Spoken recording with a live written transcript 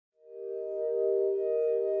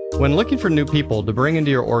When looking for new people to bring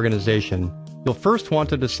into your organization, you'll first want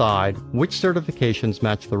to decide which certifications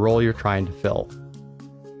match the role you're trying to fill.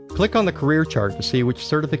 Click on the career chart to see which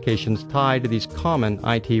certifications tie to these common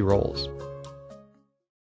IT roles.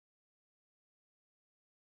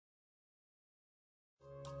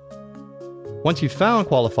 Once you've found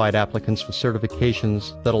qualified applicants with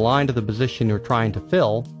certifications that align to the position you're trying to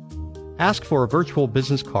fill, ask for a virtual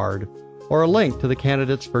business card or a link to the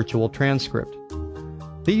candidate's virtual transcript.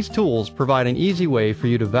 These tools provide an easy way for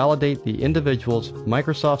you to validate the individual's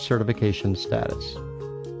Microsoft certification status.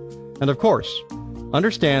 And of course,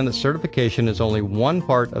 understand that certification is only one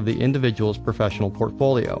part of the individual's professional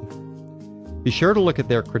portfolio. Be sure to look at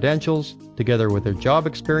their credentials, together with their job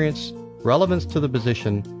experience, relevance to the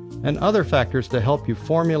position, and other factors to help you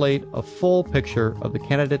formulate a full picture of the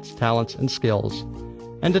candidate's talents and skills,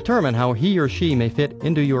 and determine how he or she may fit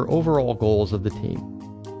into your overall goals of the team.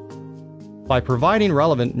 By providing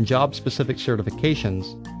relevant and job-specific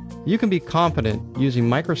certifications, you can be confident using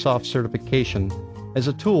Microsoft certification as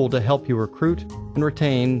a tool to help you recruit and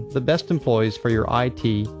retain the best employees for your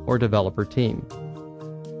IT or developer team.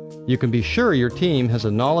 You can be sure your team has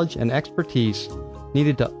the knowledge and expertise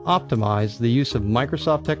needed to optimize the use of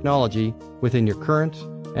Microsoft technology within your current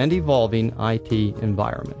and evolving IT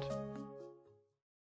environment.